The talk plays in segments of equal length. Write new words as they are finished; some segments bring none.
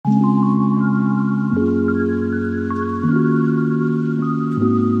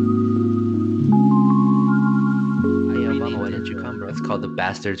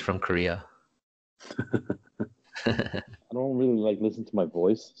bastards from Korea. I don't really like listen to my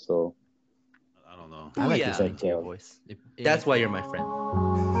voice, so I don't know. I Ooh, like yeah. listening to your But, voice. It That's makes why me- you're my friend.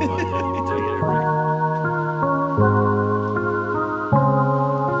 Oh, yeah, you need to get it right.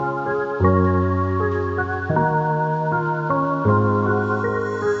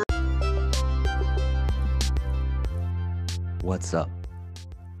 What's up?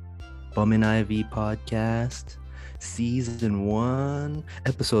 Bum and Ivy Podcast, Season 1,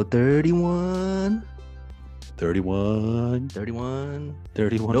 Episode 31. 31. 31.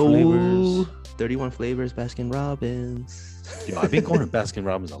 31 No, flavors. 31 flavors, Baskin Robbins. Yo, I've been going to Baskin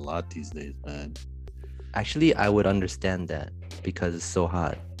Robbins a lot these days, man. Actually, I would understand that because it's so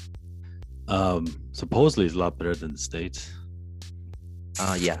hot. Supposedly it's a lot better than the States.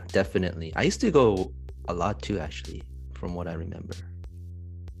 Yeah, definitely. I used to go a lot too, actually, from what I remember.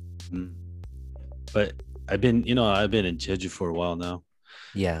 Mm. But I've been in Jeju for a while now.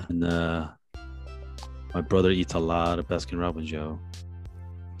 Yeah. And my brother eats a lot of Baskin Robbins, yo.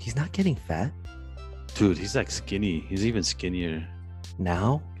 He's not getting fat Dude, he's like skinny. He's even skinnier.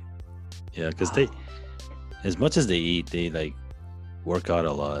 now. Yeah, because they, as much as they eat, they like work out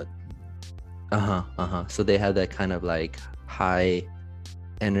a lot. So they have that kind of like high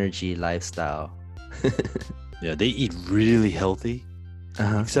energy lifestyle. Yeah, they eat really healthy,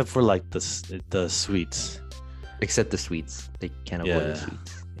 Uh-huh. except for like the sweets. Except the sweets. They can't avoid the Yeah.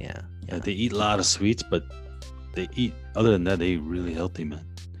 sweets. Yeah. Yeah, they eat a lot of sweets, but they eat. Other than that, they eat really healthy, man.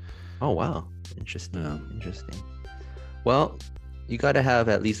 Oh wow. Interesting. Yeah. Interesting. Well, you gotta have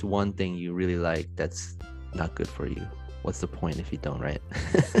at least one thing you really like that's not good for you. What's the point if you don't, right?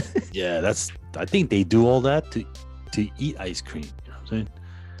 Yeah, I think they do all that to eat ice cream. You know what I'm saying?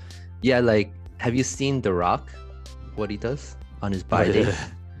 Yeah, like have you seen The Rock? What he does on his bye day?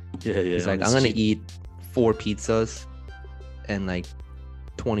 Yeah. He's like, I'm gonna eat 4 pizzas and like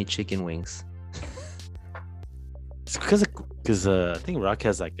 20 chicken wings. It's because I think Rock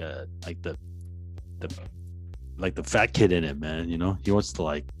has like the fat kid in it, man. You know, he wants to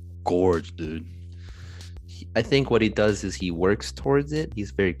like gorge, dude. I think what he does is he works towards it.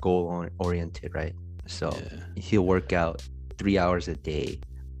 He's very goal oriented, right? So Yeah. he'll work out 3 hours a day,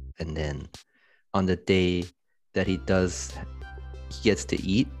 and then on the day that he gets to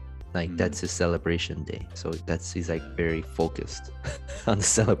eat, like that's his celebration day. So he's like very focused on the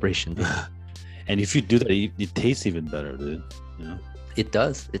celebration day. And if you do that, it tastes even better, dude. You know. It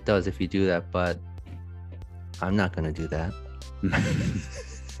does if you do that, but I'm not gonna do that.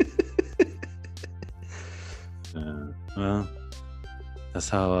 Well, that's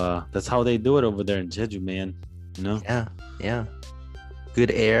how they do it over there in Jeju, man. You know. Yeah.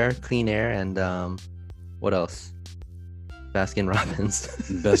 Good air, clean air, and what else? Baskin Robbins.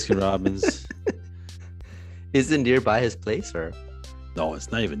 Baskin Robbins. Is it nearby his place or? No,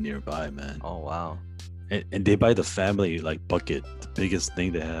 it's not even nearby, man. Oh wow. And they buy the family like bucket, the biggest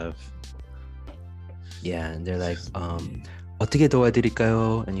thing they have. Yeah, and they're like, 어떻게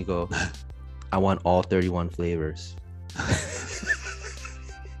도와드릴까요? And you go, I want all 31 flavors.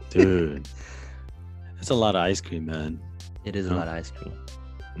 Dude, it's a lot of ice cream, man. It is a lot of ice cream.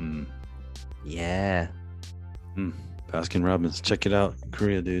 Mm. Yeah. Baskin Robbins, check it out in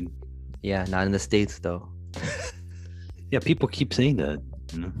Korea, dude. Yeah, not in the States though. Yeah, people keep saying that.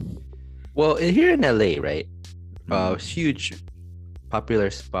 You know? Well, here in LA, right? Huge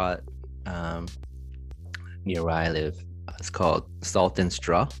popular spot near where I live. It's called Salt and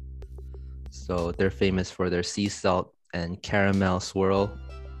Straw. So they're famous for their sea salt and caramel swirl.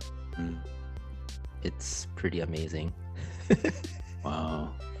 It's pretty amazing.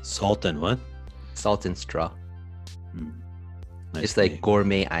 Wow. Salt and what? Salt and Straw. Nice It's like name.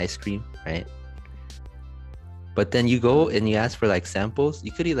 gourmet ice cream, right? But then you go and you ask for like samples.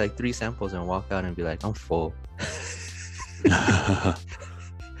 You could eat like 3 samples and walk out and be like, I'm full.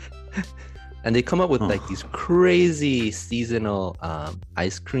 And they come up with like these crazy seasonal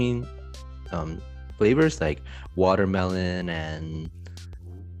ice cream flavors, like watermelon and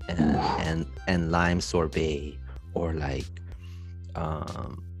lime sorbet, or like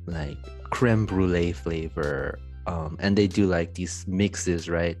creme brulee flavor. And they do like these mixes,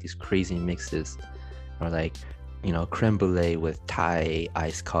 right? These crazy mixes, or like, you know, creme brulee with Thai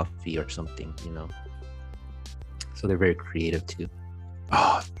iced coffee or something, you know. So they're very creative too.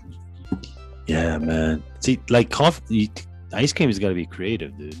 Oh, yeah, man. See, like coffee, ice cream has got to be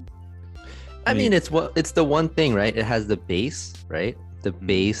creative, dude. I mean, it's the one thing, right? It has the base, right? The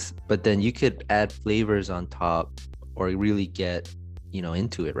base, but then you could add flavors on top, or really get, you know,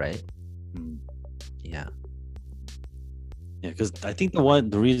 into it, right? Yeah. Yeah, because I think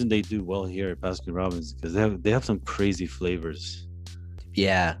the reason they do well here at Baskin Robbins is because they have some crazy flavors.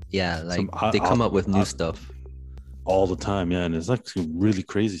 Yeah, like Some they come up with new stuff. all the time. Yeah, and it's like some really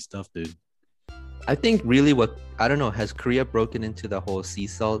crazy stuff, dude. I think really what I don't know, has Korea broken into the whole sea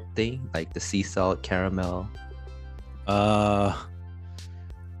salt thing, like the sea salt caramel?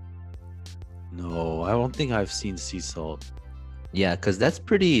 No, I don't think I've seen sea salt. Yeah, because that's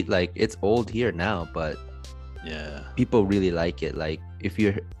pretty like it's old here now, but Yeah. people really like it. Like if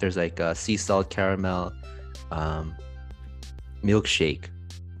there's like a sea salt caramel milkshake,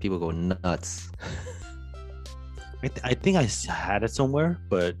 people go nuts. I think I had it somewhere,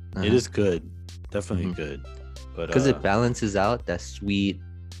 but it is good. Definitely Mhm. good. But Because it balances out that sweet,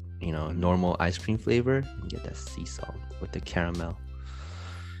 normal ice cream flavor, and you get that sea salt with the caramel.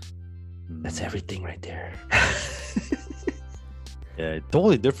 That's everything right there. Yeah,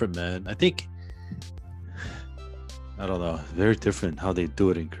 totally different, man. I think I don't know, very different how they do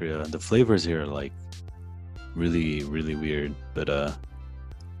it in Korea. The flavors here are like really, really weird, but it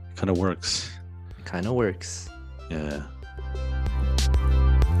kind of works. It kind of works. Yeah.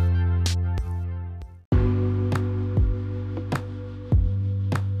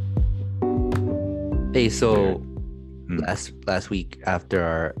 Hey, so Hmm. last week after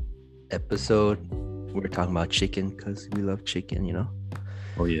our episode, we were talking about chicken because we love chicken.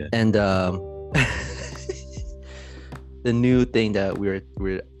 Oh yeah. And the new thing that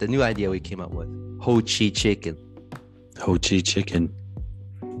the new idea we came up with, Ho Chi chicken. Ho Chi chicken.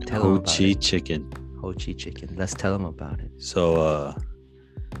 Tell 'em Ho about Chi it. chicken. Ho Chi chicken. Let's tell them about it. So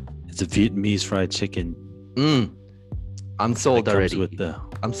it's a Vietnamese fried chicken. I'm sold that comes already. with the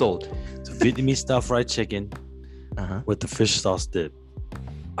I'm sold. it's a Vietnamese style fried chicken Uh-huh. with the fish sauce dip.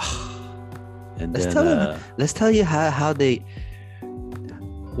 And Let's then tell them. Let's tell you how they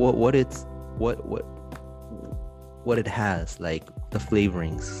what it has, like the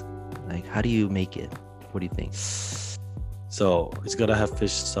flavorings. Like how do you make it? What do you think? so it's gotta have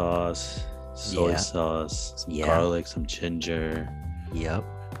fish sauce, soy Yeah. sauce, some Yeah. garlic, some ginger, Yep.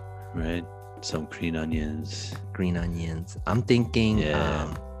 right? Some green onions, Green onions. I'm thinking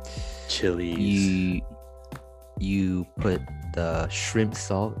Yeah. chilies. you put the shrimp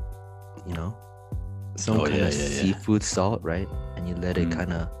salt, some Oh, kind yeah, of yeah, yeah. seafood salt, right? And you let it Mm.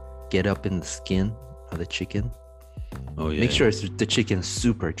 kind of get up in the skin of the chicken. Oh yeah. Make sure the chicken's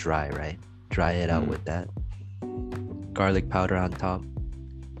super dry, right? Dry it out Mm. with that. Garlic powder on top.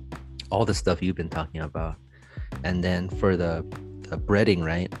 All the stuff you've been talking about. And then for the breading,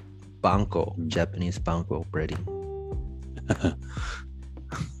 right? Banko, Mm. Japanese banko breading.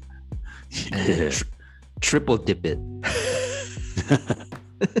 And Yeah. then triple dip it.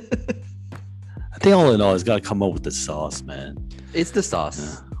 I think all in all, it's gotta come up with the sauce, man. It's the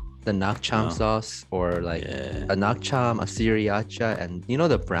sauce. The nakcham Wow. sauce, or like Yeah. a nakcham, a sriracha, and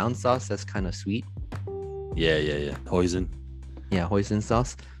the brown sauce that's kind of sweet. Yeah. Poison. Yeah, hoisin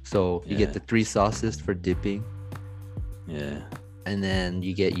sauce. So you Yeah. get the 3 sauces for dipping, Yeah. and then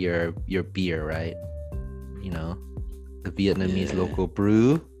you get your beer, right? The Vietnamese Yeah. local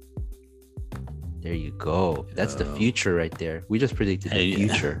brew. There you go. That's the Yo. future right there. We just predicted Hey, the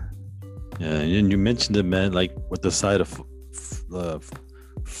future. Yeah, and you mentioned it, man. Like with the side of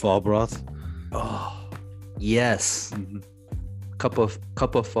pho broth. Oh, yes. Cup of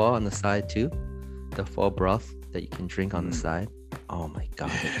pho on the side too. The pho broth that you can drink on the side. Oh my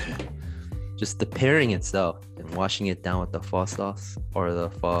god. Just the pairing itself and washing it down with the pho sauce or the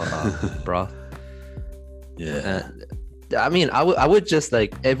pho broth. Yeah. I mean, I would just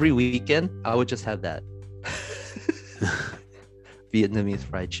like every weekend I would just have that. Vietnamese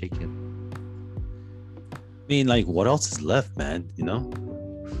fried chicken. I mean, like, what else is left, man?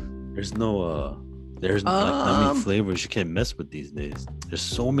 There's no there's like not many flavors you can't mess with these days. There's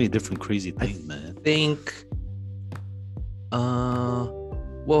so many different crazy things, man. Think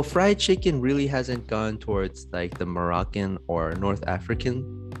well, fried chicken really hasn't gone towards like the Moroccan or North African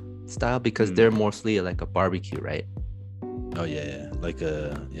style because they're mostly like a barbecue, right? Oh yeah. Like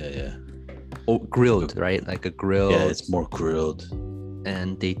yeah. Oh, grilled, right? Like a grilled. Yeah, it's more grilled.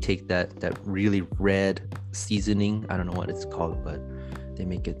 And they take that really red seasoning. I don't know what it's called, but they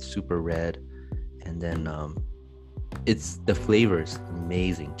make it super red, and then it's the flavors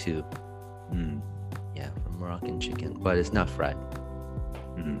amazing too. Yeah, from Moroccan chicken, but it's not fried.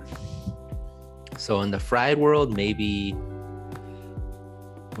 So in the fried world, maybe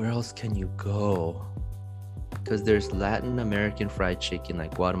where else can you go? Because there's Latin American fried chicken,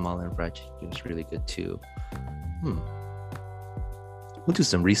 like Guatemalan fried chicken is really good too. We'll do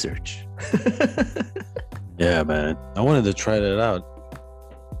some research. Yeah, man. I wanted to try that out.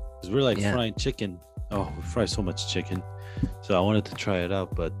 Cause we're like Yeah. frying chicken. Oh, we fry so much chicken. So I wanted to try it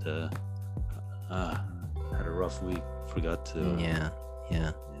out, but had a rough week. Forgot to. Yeah.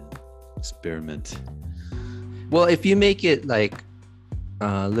 Yeah. Experiment. Well, if you make it like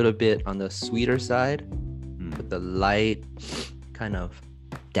a little bit on the sweeter side, Mm. with the light kind of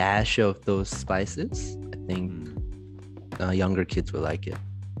dash of those spices, I think younger kids will like it.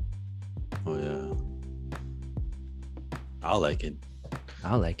 Oh yeah. I'll like it.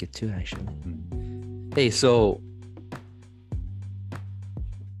 I'll like it too, actually. Mm. Hey, so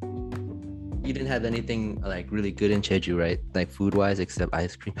you didn't have anything like really good in Jeju, right? Like food-wise, except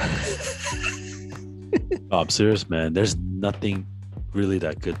ice cream. Oh, I'm serious, man. There's nothing really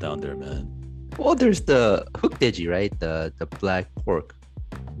that good down there, man. Well, there's the hukdaeji, right? The black pork.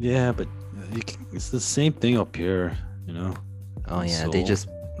 Yeah, but it's the same thing up here, you know. Oh yeah, So-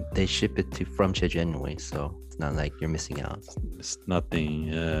 they ship it to from Jeju anyway, so it's not like you're missing out. It's nothing.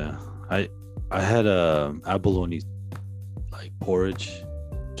 Yeah, I had abalone like porridge,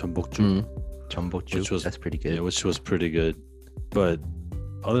 jeonbokju, Jeonbokju, Which was- that's pretty yeah, good. which was pretty good. But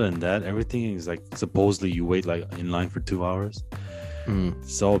other than that, everything is like supposedly you wait like in line for 2 hours. Mm.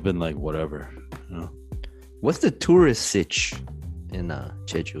 It's all been like whatever, you know. What's the tourist sitch in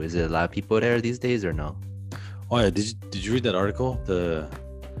Jeju? Is it a lot of people there these days or no? Oh yeah, did you read that article?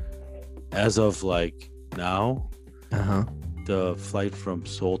 As of like now, Uh-huh. the flight from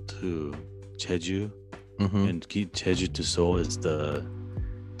Seoul to Jeju Mm-hmm. and Jeju to Seoul is the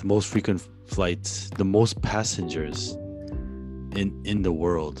most frequent flights, the most passengers in the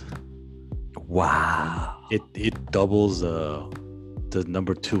world. Wow. It doubles the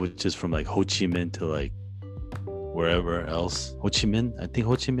number 2, which is from like Ho Chi Minh to like wherever else. Ho Chi Minh, I think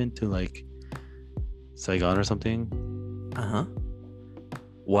Ho Chi Minh to like Saigon or something. Uh-huh.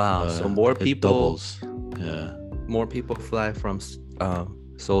 Wow. So more it people doubles. Yeah. more people fly from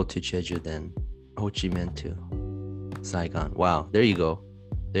Seoul to Jeju than Ho Chi Minh to Saigon. Wow. There you go.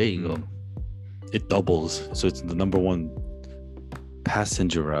 There you go. Mm. It doubles, so it's the number 1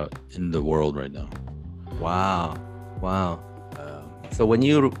 passenger route in the world right now. Wow. Wow. So when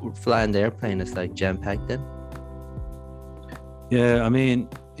you fly in the airplane, it's like jam-packed then? Yeah, I mean,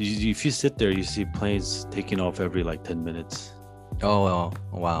 if you sit there, you see planes taking off every like 10 minutes. Oh,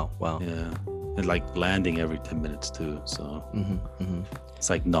 wow. Wow. Yeah, and like landing every 10 minutes too. So Mm-hmm, mm-hmm. it's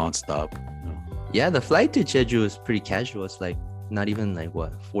like nonstop. You know? Yeah, the flight to Jeju is pretty casual. It's like not even like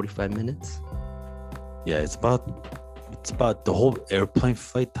what, 45 minutes? Yeah, it's about the whole airplane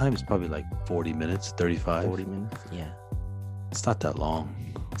flight time is probably like 40 minutes, 35. 40 minutes? Yeah. It's not that long.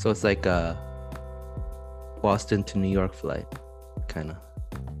 So it's like a Boston to New York flight, kind of.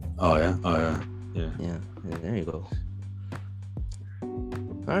 Oh yeah, yeah. Yeah, there you go.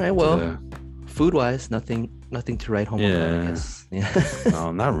 All right, well, Yeah. food-wise, nothing to write home about, I Yeah. guess. Yeah.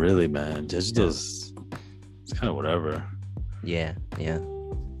 No, not really, man. Just it's kind of whatever. Yeah.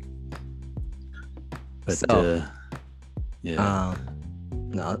 But So, yeah.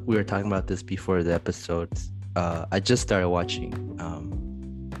 No, we were talking about this before the episodes. I just started watching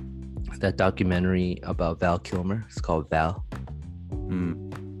that documentary about Val Kilmer. It's called Val. Mm.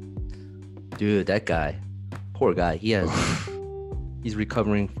 Dude, that guy, poor guy. He's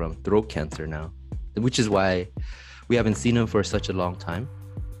recovering from throat cancer now, which is why we haven't seen him for such a long time.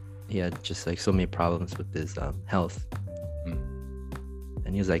 He had just like so many problems with his health,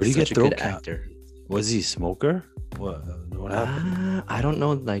 and he was like Where did he such a get good throat actor. Was he a smoker? What happened? I don't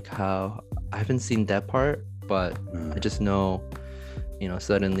know like how. I haven't seen that part, but I just know,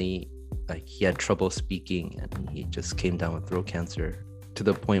 suddenly like he had trouble speaking and he just came down with throat cancer to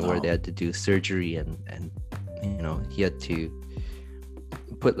the point where Oh. they had to do surgery and he had to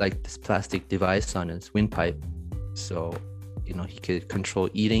put like this plastic device on his windpipe so he could control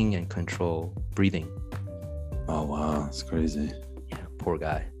eating and control breathing. Oh wow, that's crazy. Yeah, poor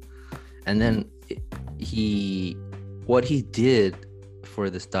guy. And then what he did for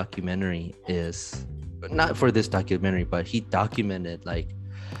this documentary is not for this documentary, but he documented like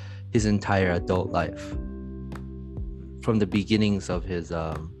his entire adult life from the beginnings of his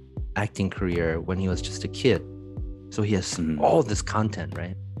acting career when he was just a kid. So he has all this content,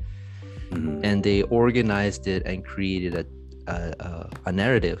 right? Mhm. And they organized it and created a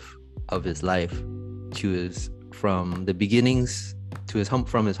narrative of his life from the beginnings to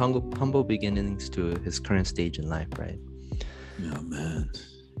from his humble beginnings to his current stage in life, right? Yeah, man.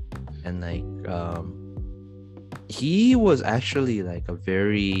 And like he was actually like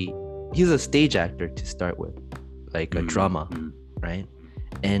he's a stage actor to start with, like a drama, right?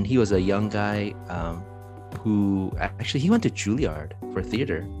 And he was a young guy who actually he went to Juilliard for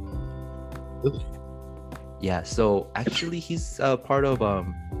theater. Really? Yeah, so actually he's part of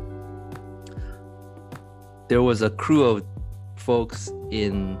there was a crew of folks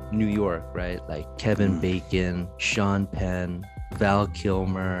in New York, right? Like Kevin Bacon, Sean Penn, Val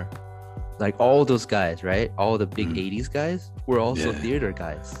Kilmer, like all those guys, right? All the big Mm. 80s guys were also Yeah. theater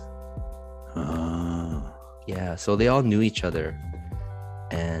guys. Uh, Yeah, so they all knew each other,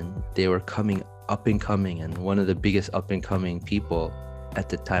 and they were coming up and coming, and one of the biggest up and coming people at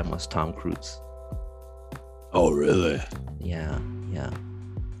the time was Tom Cruise. oh, really? Yeah, yeah,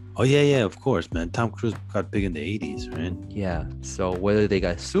 Oh, yeah, of course, man. Tom Cruise got big in the 80s, right? yeah. So whether they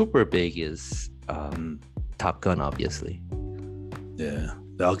got super big is Mm, Top Gun, obviously. yeah.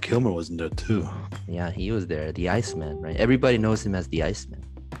 Val Kilmer was in there too. Yeah, he was there, the Iceman, right? Everybody knows him as the Iceman.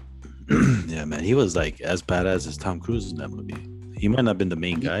 Yeah, man. He was like as badass as Tom Cruise in that movie. He might not have been the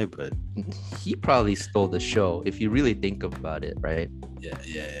main guy, but He probably stole the show if you really think about it, right?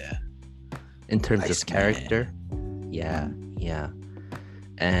 yeah. In terms of Iceman. character. Yeah, yeah.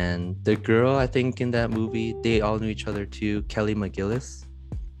 And the girl, I think, in that movie, they all knew each other too. Kelly McGillis.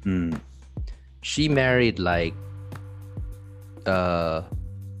 Mm, She married like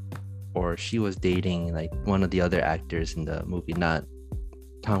or she was dating like one of the other actors in the movie, not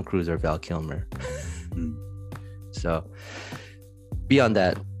Tom Cruise or Val Kilmer. mm, So beyond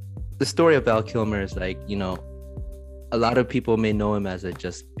that, the story of Val Kilmer is like, you know, a lot of people may know him as a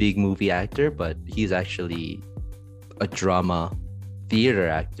just big movie actor, but he's actually a drama theater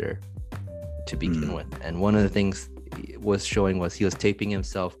actor to begin with. And one of the things he was showing was he was taping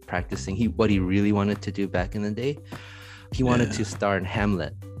himself practicing what he really wanted to do back in the day. He wanted Yeah. to star in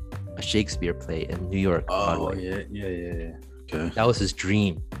Hamlet, a Shakespeare play in New York, Broadway. yeah. Okay. That was his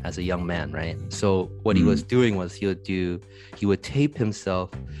dream as a young man, right? So what he was doing was he would tape himself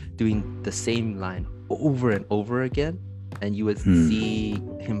doing the same line over and over again, and you would see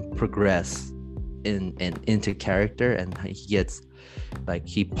him progress into character, and he gets like,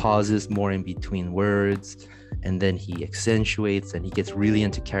 he pauses more in between words, and then he accentuates, and he gets really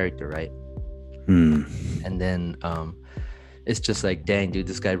into character, right? And then it's just like, dang, dude,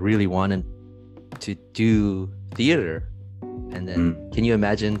 this guy really wanted to do theater. And then can you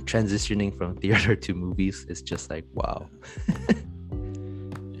imagine transitioning from theater to movies? It's just like, wow.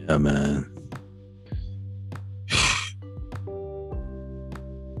 Yeah, man.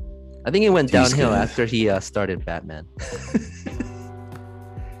 I think it went These downhill guys. after he started Batman.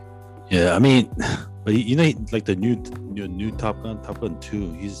 Yeah, I mean, but you know, like the new Top Gun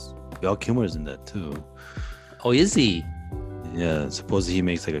 2, he's Val Kilmer's in that too. Oh, is he? Yeah, supposedly he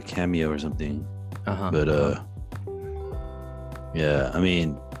makes like a cameo or something. Uh-huh. But yeah, I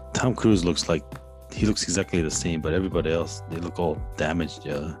mean, Tom Cruise looks exactly the same, but everybody else, they look all damaged.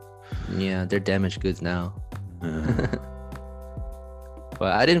 Yeah, they're damaged goods now. Yeah.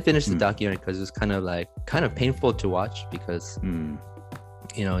 But I didn't finish the documentary because it was kind of painful to watch, because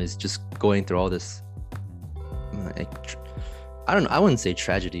you know, it's just going through all this I don't know, I wouldn't say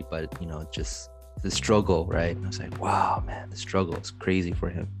tragedy, but you know, just the struggle, right? And I was like, wow, man, the struggle is crazy for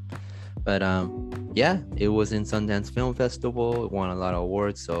him. But yeah, it was in Sundance Film Festival. It won a lot of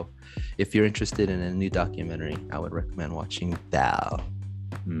awards. So if you're interested in a new documentary, I would recommend watching Val.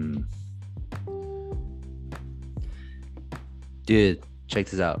 Dude, check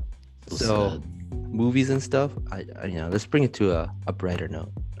this out. So movies and stuff, I you know, let's bring it to a brighter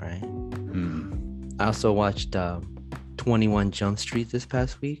note, all right? I also watched 21 Jump Street this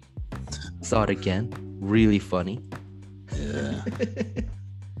past week. Saw it again. Really funny. Yeah.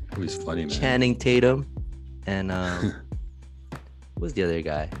 It was funny, man. Channing Tatum and who's the other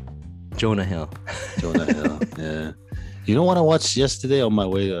guy? Jonah Hill. Jonah Hill. Yeah. You know what I watched yesterday on my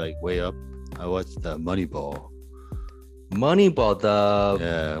way up? I watched Moneyball. Moneyball,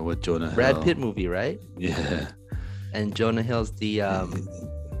 Yeah, with Jonah Hill. Brad Pitt movie, right? Yeah. And Jonah Hill's the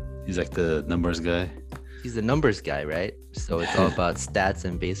He's like the numbers guy. he's the numbers guy, right? So it's all about stats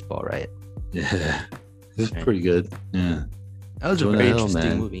and baseball, right? Yeah. It's Right. pretty good. Yeah. That was Jonah a very Hill, interesting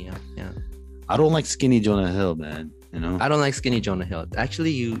man. movie. Yeah. I don't like skinny Jonah Hill, man. You know? I don't like skinny Jonah Hill.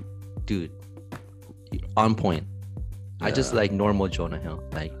 Actually, dude, on point. I just Yeah. like normal Jonah Hill,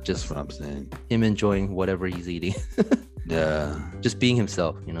 like That's just what I'm saying. him enjoying whatever he's eating, Yeah. just being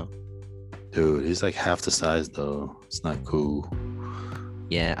himself, you know. Dude, he's like half the size though. It's not cool.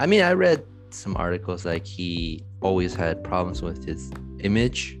 Yeah, I mean, I read some articles like he always had problems with his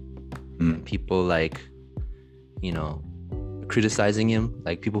image. People like, you know, criticizing him,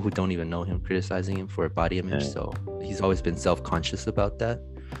 like people who don't even know him criticizing him for body image. Yeah. So he's always been self-conscious about that.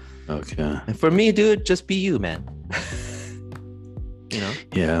 Okay. And for me, dude, just be you, man. You know?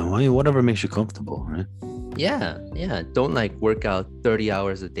 Yeah, well, whatever makes you comfortable, right? Yeah. Don't like work out 30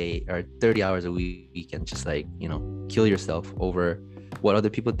 hours a day or 30 hours a week and just like, you know, kill yourself over what other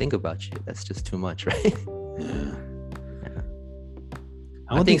people think about you. That's just too much, right? Yeah.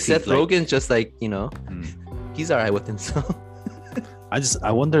 I think Seth Rogen's just like, you know, Mm. he's all right with himself.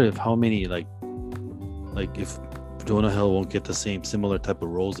 I wonder if how many like if Jonah Hill won't get the similar type of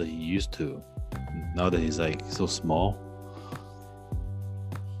roles that he used to now that he's like so small.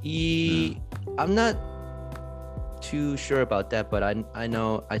 I'm not too sure about that, but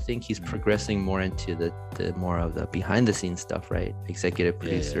I think he's progressing more into the more of the behind the scenes stuff, right? Executive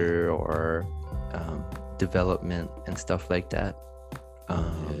producer or development and stuff like that.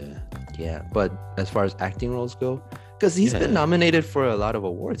 Yeah, but as far as acting roles go, because he's been nominated for a lot of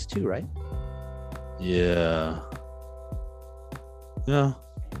awards too, right? Yeah.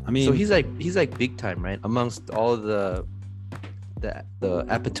 I mean, so he's like big time, right? Amongst all the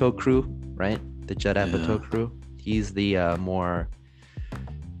Apatow crew, right? The Judd Apatow crew. He's the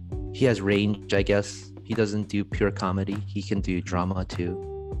he has range, I guess. He doesn't do pure comedy. He can do drama too.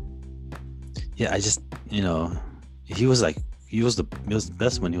 Yeah, I just, he was the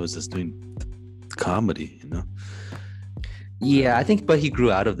best when he was just doing comedy, Yeah, I think, but he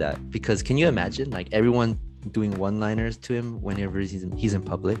grew out of that because can you imagine like everyone doing one-liners to him whenever he's in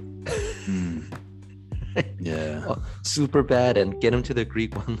public? Yeah. Oh, super bad, and get him to the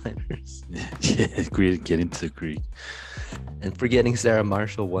Greek one-liners. Yeah, get into the Greek. And forgetting Sarah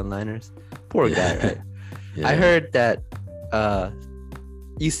Marshall one-liners. Poor guy, right? Yeah. I heard that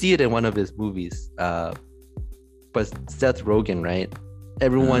you see it in one of his movies, but Seth Rogen, right?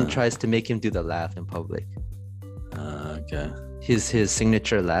 Everyone tries to make him do the laugh in public. Okay. His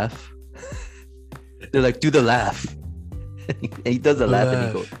signature laugh. They're like, do the laugh. And he does the laugh and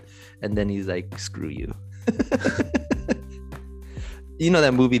he goes, and then he's like, screw you. You know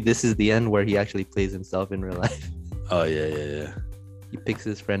that movie This Is the End where he actually plays himself in real life? Oh yeah. He picks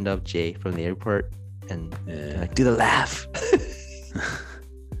his friend up, Jay, from the airport, and they're like, do the laugh.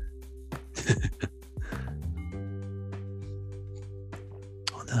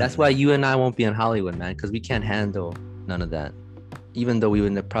 That's why you and I won't be in Hollywood, man, because we can't handle none of that. Even though we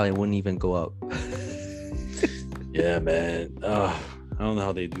probably wouldn't even go up. Yeah, man. I don't know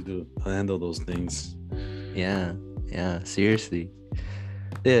how they handle those things. Yeah, seriously.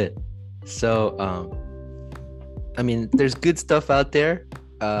 Yeah. So, I mean, there's good stuff out there,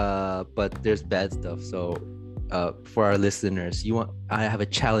 but there's bad stuff. So, for our listeners, I have a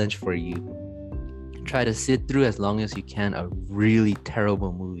challenge for you. Try to sit through as long as you can a really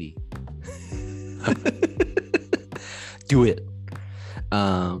terrible movie. Do it.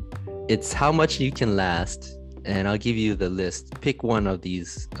 It's how much you can last, and I'll give you the list. Pick one of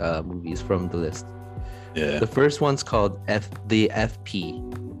these movies from the list. Yeah. The first one's called the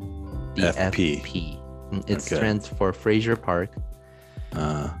FP. The FP. It stands for Fraser Park.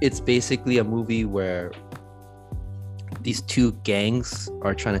 It's basically a movie where these two gangs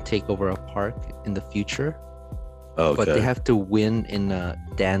are trying to take over a park in the future. Okay. But they have to win in a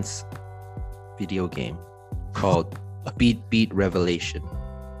dance video game called Beat Revelation.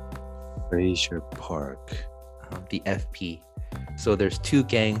 Fraser Park. The FP. So there's two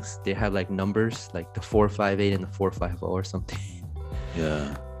gangs. They have like numbers, like the 458 and the 450 or something.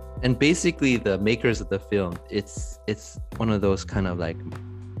 Yeah. And basically, the makers of the film, it's one of those kind of like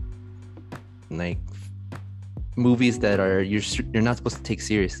movies that you're not supposed to take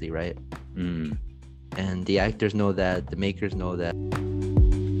seriously, right? And the actors know that, the makers know that.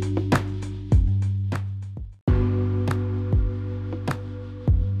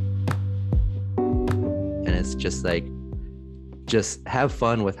 And it's just like, just have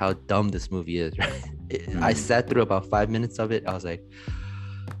fun with how dumb this movie is, right? I sat through about 5 minutes of it. I was like,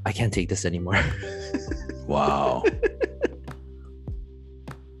 I can't take this anymore. Wow.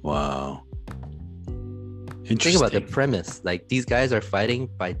 Wow. Think about the premise. Like, these guys are fighting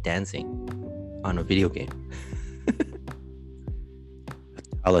by dancing on a video game.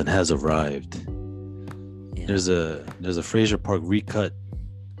 Alan has arrived. Yeah. There's a Fraser Park recut.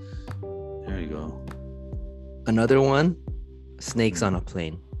 There you go. Another one, Snakes on a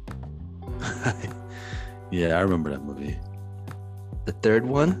Plane. Yeah, I remember that movie. The third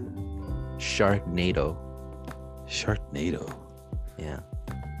one, Sharknado. Sharknado. Yeah.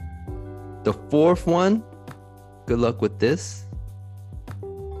 The fourth one, good luck with this.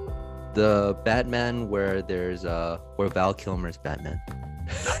 The Batman where Val Kilmer's Batman.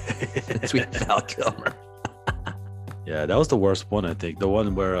 Sweet Val Kilmer. Yeah, that was the worst one, I think. The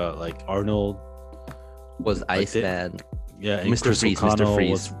one where Arnold was Iceman. Yeah, and Mr. Chris Freeze. O'Connell Mr.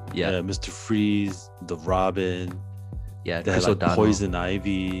 Freeze. Yeah. Mr. Freeze, the Robin. Yeah, They Chris had O'Donnell. Poison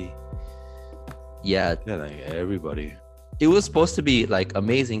Ivy. Yeah. Yeah, everybody. It was supposed to be like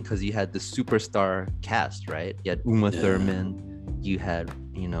amazing because you had the superstar cast, right? You had Uma Thurman, you had,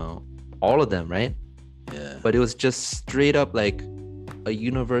 all of them, right? Yeah. But it was just straight up like a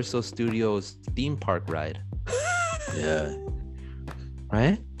Universal Studios theme park ride. Yeah.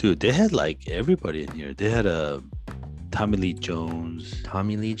 right? Dude, they had like everybody in here. They had Tommy Lee Jones.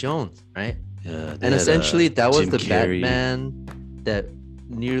 Tommy Lee Jones, right? Yeah, And essentially, that was Jim the Carrey. Batman that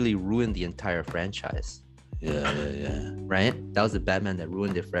nearly ruined the entire franchise, Yeah. right? That was the Batman that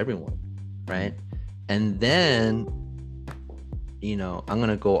ruined it for everyone, right? And then, I'm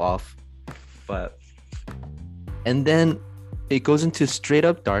gonna go off, but and then it goes into straight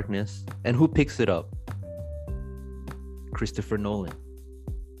up darkness, and who picks it up? Christopher Nolan.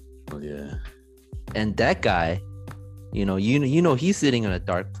 Oh yeah. And that guy, he's sitting in a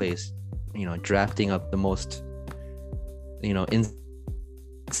dark place, drafting up the most, insane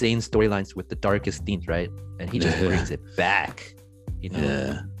storylines with the darkest themes, right? And he just brings it back,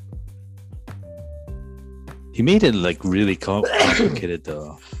 Yeah. He made it like really complicated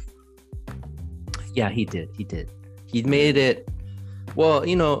though. Yeah, he did. He made it. Well,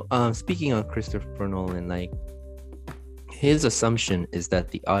 speaking of Christopher Nolan, like his assumption is that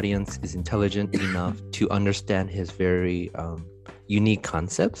the audience is intelligent enough to understand his very unique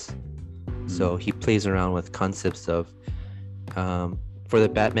concepts. So he plays around with concepts of, for the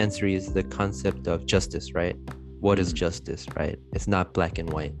Batman series, the concept of justice, right? What is justice, right? It's not black and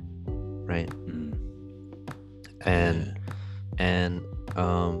white, right? And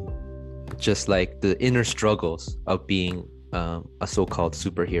just like the inner struggles of being a so-called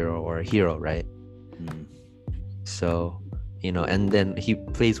superhero or a hero, right? So, and then he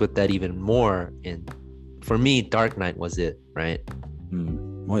plays with that even more for me, Dark Knight was it, right?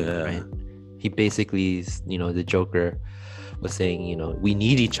 Oh yeah. Right. He basically, the Joker was saying, we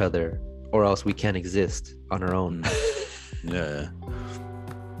need each other or else we can't exist on our own. Yeah.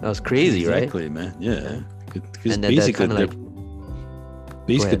 That was crazy, right? Exactly, man. Yeah. Because And then basically, ahead.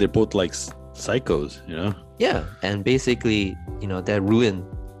 they're both like psychos, Yeah, and basically, that ruined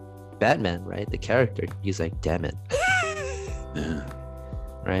Batman, right? The character. He's like, damn it. Yeah.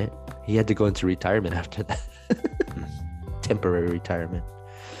 Right? He had to go into retirement after that. Temporary retirement.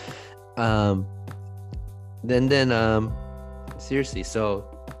 Then seriously, so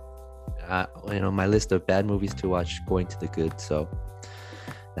my list of bad movies to watch going to the good, so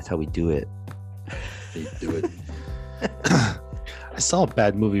that's how we do it. They do it. I saw a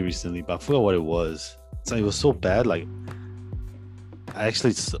bad movie recently, but I forgot what it was. So it was so bad, like I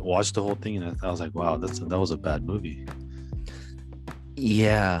actually watched the whole thing and I was like, wow, that was a bad movie.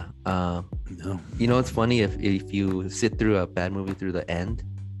 Yeah. No. It's funny if you sit through a bad movie through the end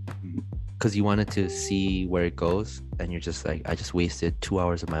because you wanted to see where it goes, and you're just like, I just wasted 2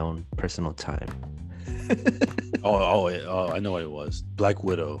 hours of my own personal time. Oh, I know what it was. Black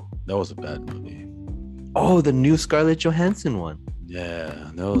Widow. That was a bad movie. Oh, the new Scarlett Johansson one.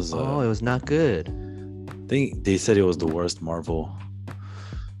 Yeah, that was. It was not good. I think they said it was the worst Marvel.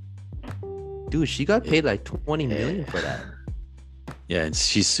 Dude, she got paid like 20 million for that. Yeah, and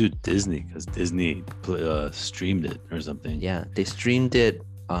she sued Disney because Disney streamed it or something. Yeah, they streamed it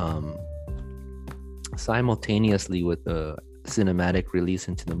simultaneously with the cinematic release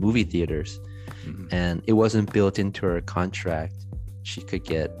into the movie theaters, and it wasn't built into her contract. She could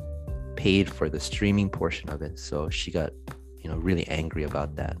get paid for the streaming portion of it, so she got really angry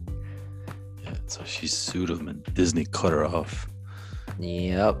about that. Yeah, so she sued them and Disney cut her off.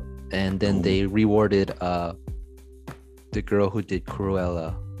 Yep. And then they rewarded the girl who did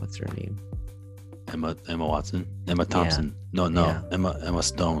Cruella. What's her name? Emma Watson. Emma Thompson. Yeah. No. Yeah. Emma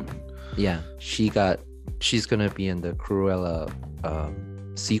Stone. Yeah, she's gonna be in the Cruella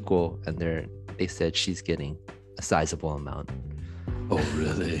sequel, and they said she's getting a sizable amount. Oh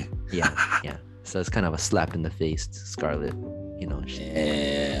really? Yeah. So it's kind of a slap in the face to Scarlett.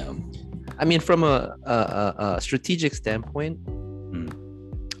 Damn. I mean, from a strategic standpoint,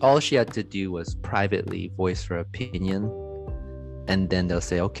 all she had to do was privately voice her opinion, and then they'll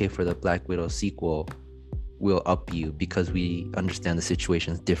say, okay, for the Black Widow sequel, we'll up you because we understand the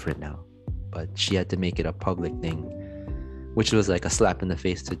situation's different now. But she had to make it a public thing, which was like a slap in the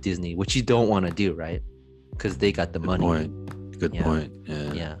face to Disney, which you don't want to do, right? Because they got the money. Good point.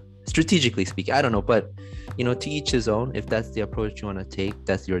 Yeah. Strategically speaking, I don't know, but to each his own. If that's the approach you want to take,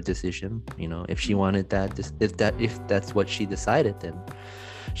 that's your decision. If she wanted that, if that's what she decided, then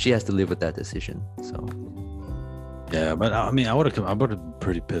she has to live with that decision. So yeah, but I mean, I would have been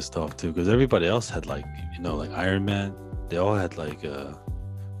pretty pissed off too, because everybody else had like Iron Man, they all had like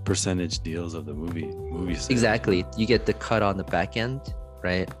percentage deals of the movie sales. Exactly, you get the cut on the back end,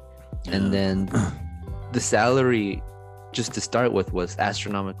 right? Yeah. And then the salary just to start with was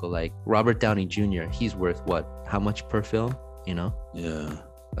astronomical. Like Robert Downey Jr., he's worth what? How much per film? Yeah.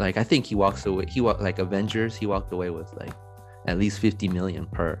 Like I think he walks away. Like Avengers, he walked away with like at least 50 million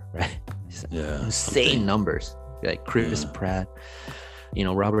per, right? Yeah. Insane numbers. Like Chris Pratt.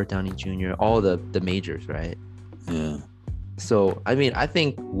 Robert Downey Jr., all the majors, right? Yeah. So I mean, I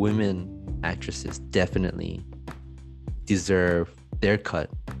think women actresses definitely deserve their cut,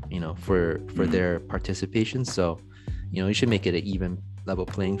 for their participation. So, you should make it an even level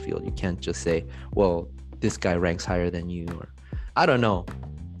playing field. You can't just say, well, this guy ranks higher than you, or I don't know.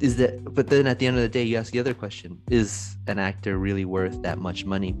 But then at the end of the day, you ask the other question: is an actor really worth that much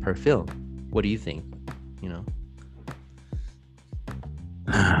money per film? What do you think?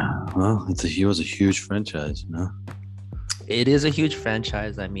 Well, he was a huge franchise, It is a huge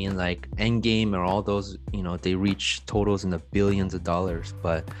franchise. I mean, like Endgame or all those, they reach totals in the billions of dollars.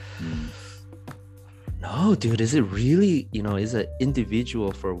 But no, dude, is it really, is an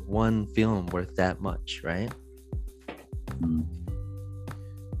individual for one film worth that much, right?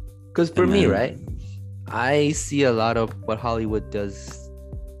 Because for me, right, I see a lot of what Hollywood does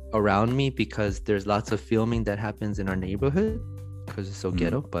around me because there's lots of filming that happens in our neighborhood because it's so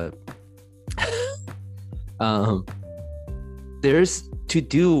ghetto. But there's to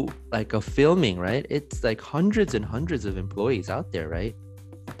do like a filming, right? It's like hundreds and hundreds of employees out there, right?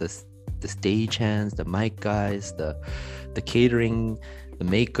 The stage hands, the mic guys, the catering, the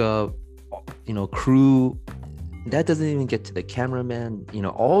makeup, crew. That doesn't even get to the cameraman,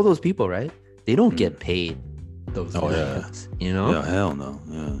 all those people, right? They don't get paid those millions, Yeah, hell no.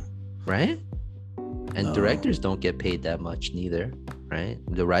 Yeah. Right? And No. directors don't get paid that much neither, right?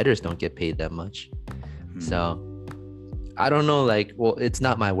 The writers don't get paid that much. So I don't know, well, it's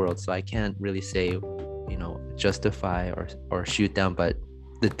not my world, so I can't really say, justify or shoot down, but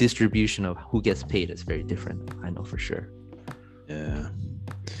the distribution of who gets paid is very different. I know for sure. Yeah.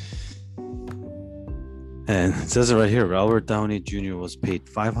 And it says it right here. Robert Downey Jr. was paid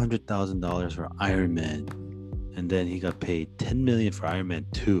 $500,000 for Iron Man, and then he got paid $10 million for Iron Man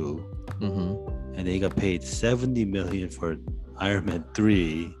 2, and then he got paid $70 million for Iron Man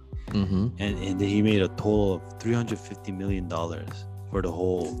 3, and then he made a total of $350 million for the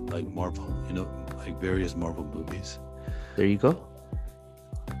whole Marvel, various Marvel movies. There you go.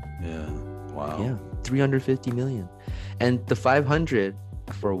 Yeah. Wow. Yeah, 350 million, and the 500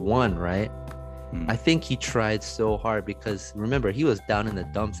 for one, right? I think he tried so hard because remember, he was down in the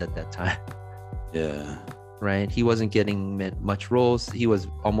dumps at that time. Yeah. Right? He wasn't getting much roles. He was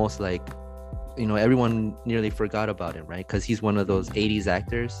almost like, everyone nearly forgot about him, right? Because he's one of those 80s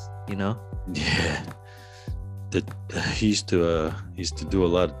actors, Yeah. He used to do a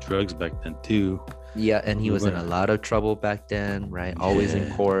lot of drugs back then too. Yeah, and he was in a lot of trouble back then, right? Always in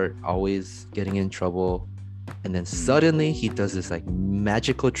court, always getting in trouble. And then suddenly he does this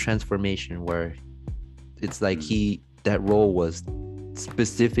magical transformation where it's like that role was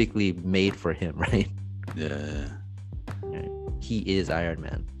specifically made for him, right? Yeah. He is Iron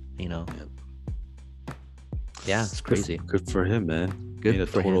Man, Yeah, it's crazy. Good for him, man. Good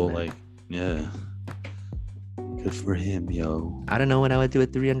for him, man. Yeah. Good for him, yo. I don't know what I would do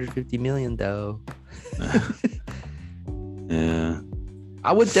with 350 million though. Yeah.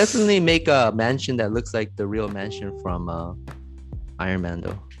 I would definitely make a mansion that looks like the real mansion from Iron Man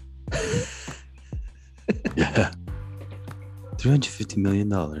though. Yeah. $350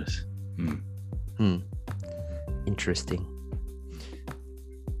 million. Interesting.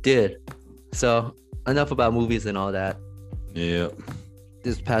 Dude, so enough about movies and all that. Yeah.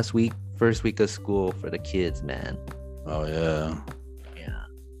 This past week, first week of school for the kids, man. Oh yeah. Yeah.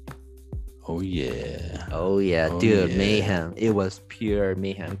 Oh yeah. Oh yeah, dude, yeah. Mayhem. It was pure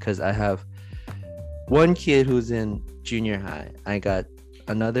mayhem because I have one kid who's in junior high. I got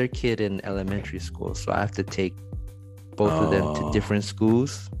another kid in elementary school, so I have to take both of them to different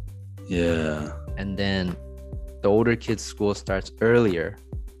schools. Yeah. And then the older kid's school starts earlier.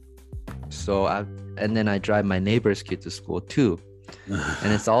 So and then I drive my neighbor's kid to school too.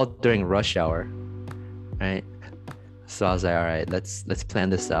 And it's all during rush hour, right? So I was like, all right, let's plan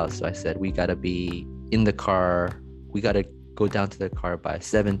this out. So I said, we gotta be in the car. We gotta go down to the car by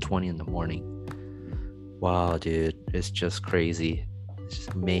 7:20 in the morning. Wow, dude, it's just crazy. It's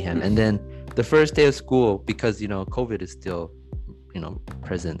just mayhem. And then the first day of school, because COVID is still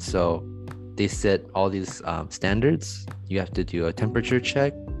present, so they set all these standards. You have to do a temperature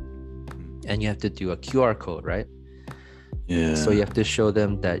check, and you have to do a QR code, right? Yeah. So you have to show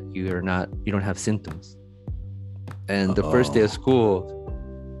them that you don't have symptoms. And the first day of school,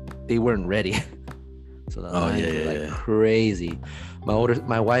 they weren't ready. So the lines were crazy.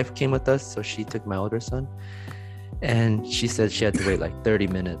 My wife came with us, so she took my older son, and she said she had to wait 30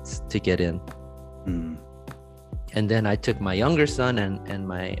 minutes to get in. And then I took my younger son and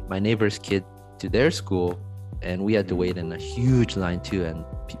my neighbor's kid to their school, and we had to wait in a huge line too, and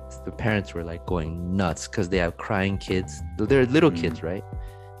the parents were like going nuts because they have crying kids. They're little kids, right?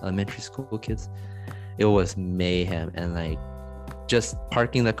 Elementary school kids. It was mayhem, and like just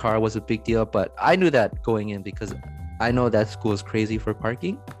parking the car was a big deal, but I knew that going in because I know that school is crazy for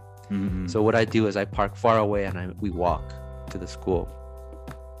parking. So what I do is I park far away and we walk to the school.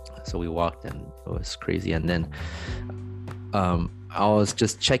 So we walked and it was crazy. And then I was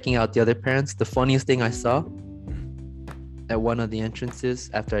just checking out the other parents. The funniest thing I saw at one of the entrances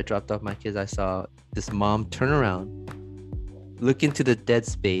after I dropped off my kids, I saw this mom turn around, look into the dead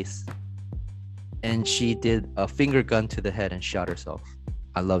space, and she did a finger gun to the head and shot herself.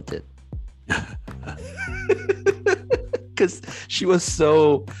 I loved it. Because she was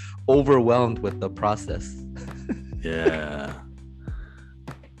so overwhelmed with the process. Yeah.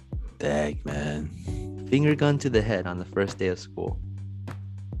 Dang, man. Finger gun to the head on the first day of school.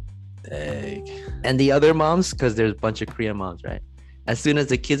 Dang. And the other moms, because there's a bunch of Korean moms, right? As soon as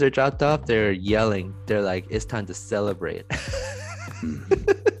the kids are dropped off, they're yelling. They're like, it's time to celebrate.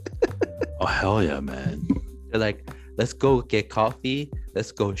 Oh, hell yeah, man. They're like, let's go get coffee.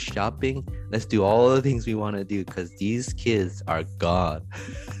 Let's go shopping. Let's do all the things we want to do because these kids are gone.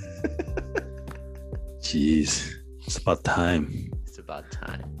 Jeez. It's about time. It's about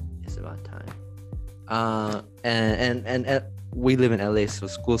time. It's about time. And we live in LA, so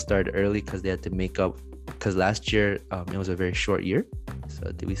school started early because they had to make up. Because last year it was a very short year,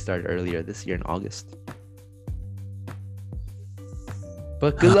 so we started earlier this year in August.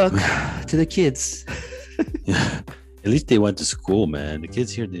 But good luck to the kids. Yeah. At least they went to school, man. The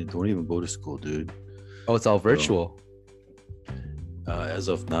kids here, they don't even go to school, dude. Oh, it's all virtual. As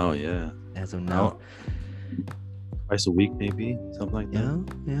of now, yeah. As of now. Twice a week, maybe, something like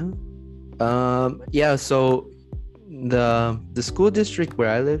that. Yeah. So the school district where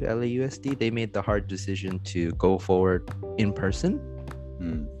I live, LAUSD, they made the hard decision to go forward in person,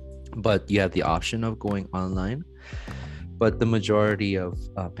 but you have the option of going online. But the majority of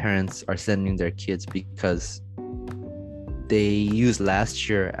parents are sending their kids because they used last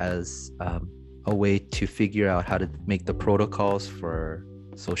year as a way to figure out how to make the protocols for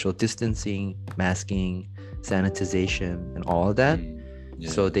social distancing, masking, sanitization, and all of that. Yeah.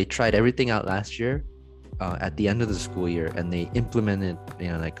 So they tried everything out last year at the end of the school year, and they implemented,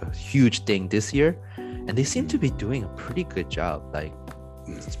 like a huge thing this year, and they seem to be doing a pretty good job. Like,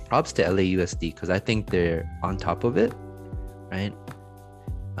 props to LAUSD because I think they're on top of it, right?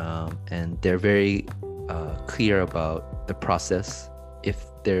 And they're very clear about the process. If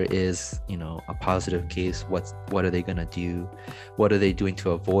there is, a positive case, what are they gonna do? What are they doing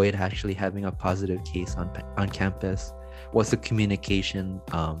to avoid actually having a positive case on campus? What's the communication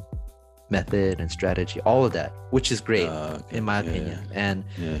method and strategy? All of that, which is great in my opinion. And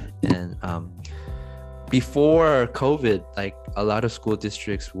before COVID, like a lot of school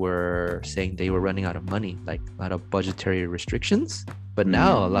districts were saying they were running out of money, like a lot of budgetary restrictions. But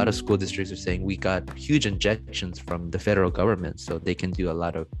now a lot of school districts are saying we got huge injections from the federal government, so they can do a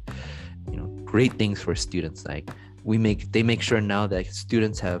lot of, great things for students. Like they make sure now that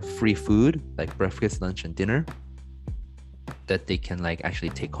students have free food, like breakfast, lunch, and dinner, that they can like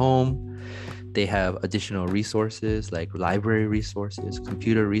actually take home. They have additional resources like library resources,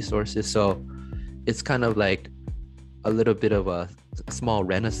 computer resources. So it's kind of like a little bit of a small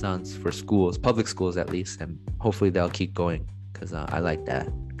renaissance for schools, public schools at least, and hopefully they'll keep going because I like that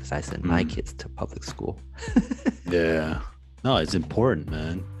because I send my kids to public school. Yeah. No, it's important,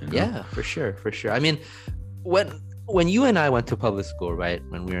 man. Yeah, for sure. I mean, when you and I went to public school, right,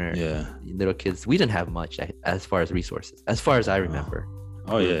 when we were little kids, we didn't have much as far as resources, as far as I remember.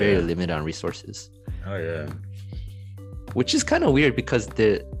 We were very limited on resources. Oh yeah. Which is kind of weird because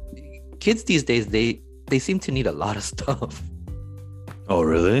the kids these days, they seem to need a lot of stuff. Oh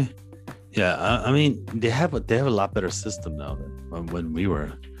really? Yeah, I mean they have a lot better system now than when we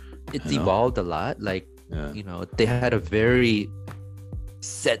were. It's evolved a lot. Like they had a very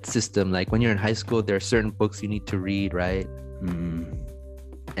set system. Like when you're in high school, there are certain books you need to read, right?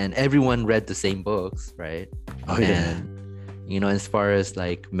 And everyone read the same books, right? Oh yeah. And as far as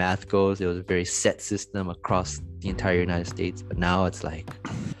like math goes, it was a very set system across the entire United States. But now it's like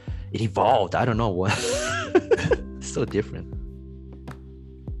it evolved. I don't know what. It's so different.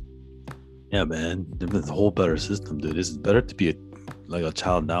 Yeah, man. There's a whole better system, dude. It's better to be a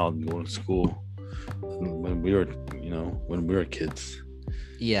child now than going to school when we were kids.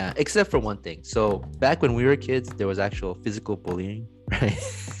 Yeah, except for one thing. So back when we were kids, there was actual physical bullying, right?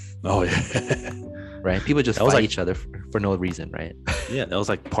 Oh yeah. Right. People just fight each other for no reason, right? Yeah, that was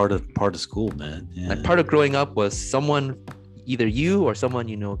like part of school, man. Yeah. Like part of growing up was someone, either you or someone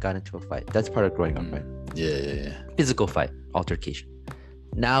got into a fight. That's part of growing up, right? Yeah. Physical fight, altercation.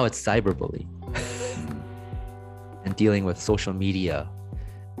 Now it's cyberbullying and dealing with social media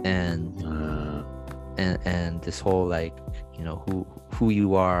and this whole like, you know, who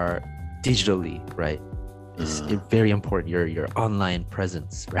you are digitally, right? Is very important. Your online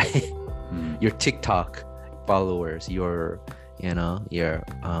presence, right? Your TikTok followers, your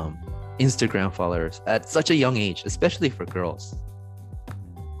Instagram followers at such a young age, especially for girls,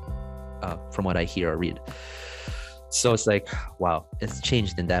 from what I hear or read. So it's like, wow, it's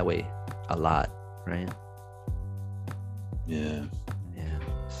changed in that way a lot, right? Yeah.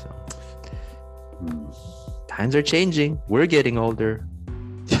 So times are changing. We're getting older.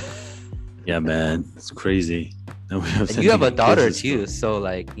 Yeah, man, it's crazy. And you have a daughter too, so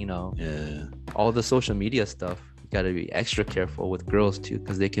like, you know, all the social media stuff, you got to be extra careful with girls too,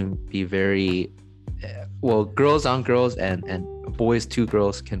 because they can be very well, girls on girls and boys to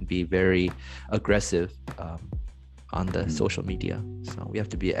girls can be very aggressive on the social media, so we have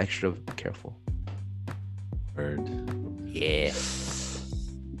to be extra careful. Heard. Yeah.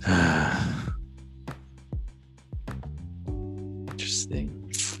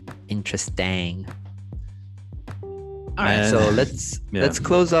 Interesting. All right, so let's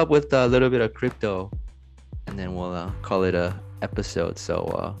close up with a little bit of crypto, and then we'll call it a episode.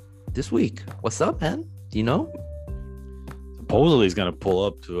 So this week, what's up, man? Do you know? Supposedly it's gonna pull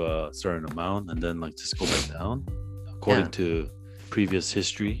up to a certain amount and then like just go back down, according to previous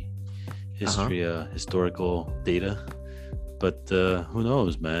historical data. But who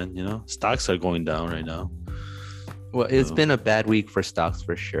knows, man? You know, stocks are going down right now. Well, it's been a bad week for stocks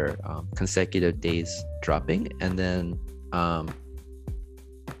for sure. Consecutive days dropping. And then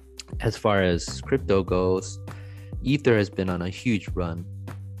as far as crypto goes, Ether has been on a huge run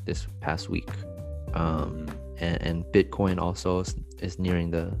this past week. And Bitcoin also is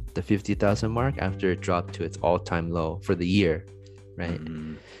nearing the 50,000 mark after it dropped to its all-time low for the year, right?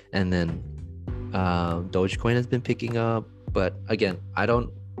 And then Dogecoin has been picking up. But again,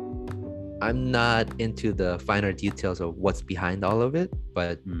 I'm not into the finer details of what's behind all of it,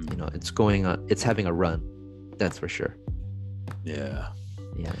 but you know, it's going on, it's having a run, that's for sure. Yeah.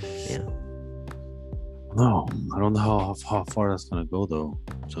 No, I don't know how far that's gonna go though.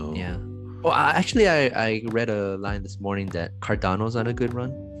 So yeah. Well, actually, I read a line this morning that Cardano's on a good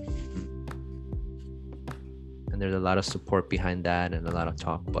run, and there's a lot of support behind that and a lot of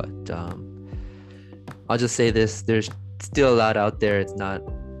talk. But I'll just say this: there's still a lot out there. It's not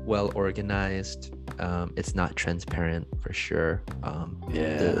well organized. It's not transparent for sure.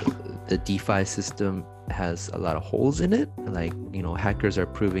 The DeFi system has a lot of holes in it. Like, you know, hackers are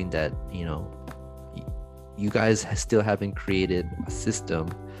proving that, you know, you guys still haven't created a system,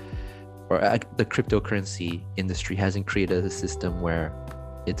 or the cryptocurrency industry hasn't created a system where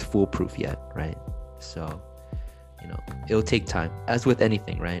it's foolproof yet, right? So, you know, it'll take time, as with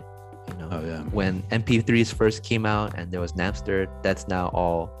anything, right? You know, when MP3s first came out and there was Napster, that's now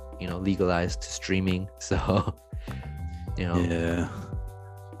all, you know, legalized streaming. So, you know,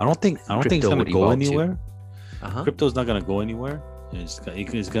 I don't think it's gonna go anywhere. Crypto's not gonna go anywhere. It's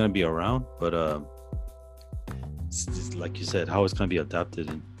gonna be around, but it's just, like you said, how it's gonna be adapted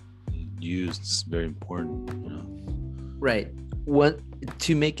and used is very important, you know. Right.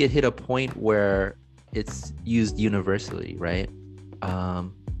 To make it hit a point where it's used universally, right?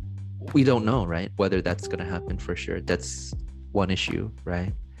 We don't know, right, whether that's going to happen for sure. That's one issue,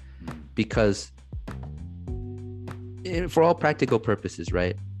 right? Because for all practical purposes,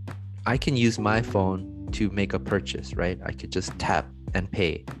 right, I can use my phone to make a purchase, right? I could just tap and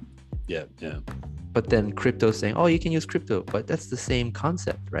pay. Yeah. But then crypto's saying, oh, you can use crypto, but that's the same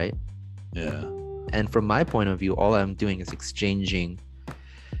concept, right? Yeah. And from my point of view, all I'm doing is exchanging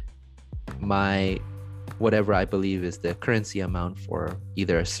my whatever I believe is the currency amount for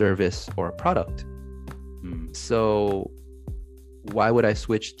either a service or a product. So why would I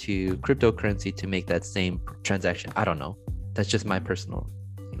switch to cryptocurrency to make that same transaction? I don't know. That's just my personal,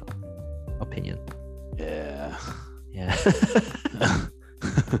 you know, opinion. Yeah.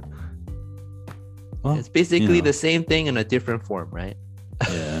 Well, it's basically the same thing in a different form, right?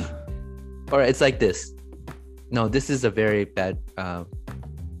 Yeah. Or it's like this. No, this is a very bad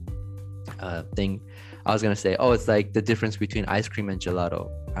thing. I was gonna say, oh, it's like the difference between ice cream and gelato.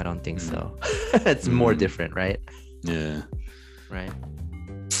 I don't think so. It's more different, right? Yeah. Right.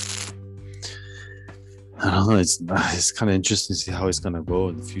 I don't know. It's kind of interesting to see how it's gonna go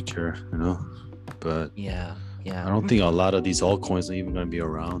in the future, you know. But yeah. I don't think a lot of these altcoins are even gonna be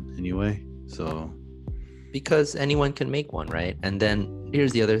around anyway. So because anyone can make one, right? And then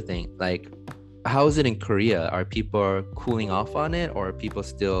here's the other thing: like, how is it in Korea? Are people cooling off on it, or are people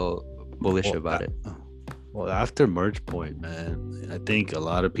still bullish about it? Well, after Merge Point, man, I think a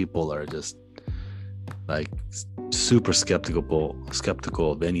lot of people are just like super skeptical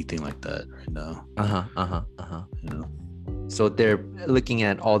of anything like that right now. You know. So they're looking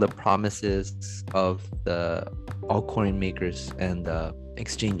at all the promises of the altcoin makers and the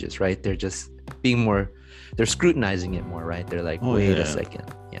exchanges, right? They're just being more, they're scrutinizing it more, right? They're like, wait a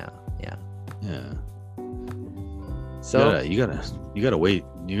second. Yeah. So you gotta wait.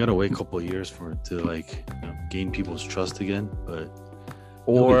 You gotta wait a couple of years for it to like gain people's trust again. But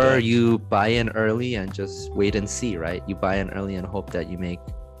or you buy in early and just wait and see, right? You buy in early and hope that you make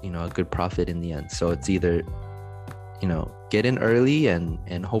a good profit in the end. So it's either get in early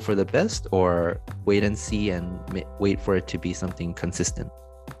and hope for the best, or wait and see and wait for it to be something consistent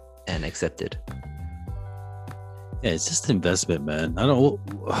and accepted. Yeah, it's just investment, man. I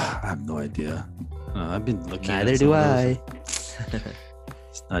have no idea. I've been looking. Neither do I.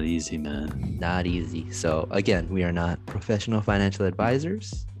 It's not easy, man. Not easy. So again, we are not professional financial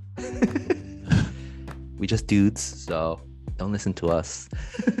advisors. We just dudes, so don't listen to us.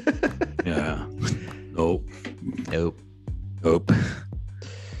 Yeah. Nope.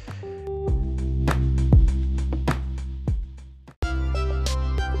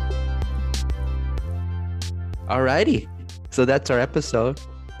 Alrighty. So that's our episode.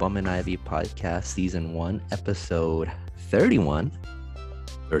 Bum and Ivy Podcast Season 1, Episode 31.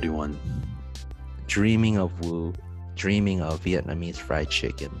 31. Dreaming of Wu, dreaming of Vietnamese fried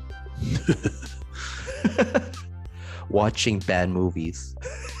chicken. Watching bad movies.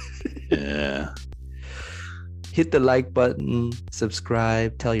 Yeah. Hit the like button,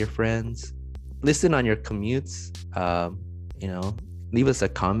 subscribe, tell your friends. Listen on your commutes. Leave us a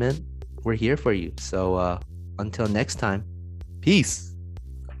comment. We're here for you. So until next time, peace.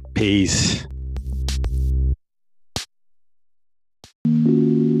 Peace.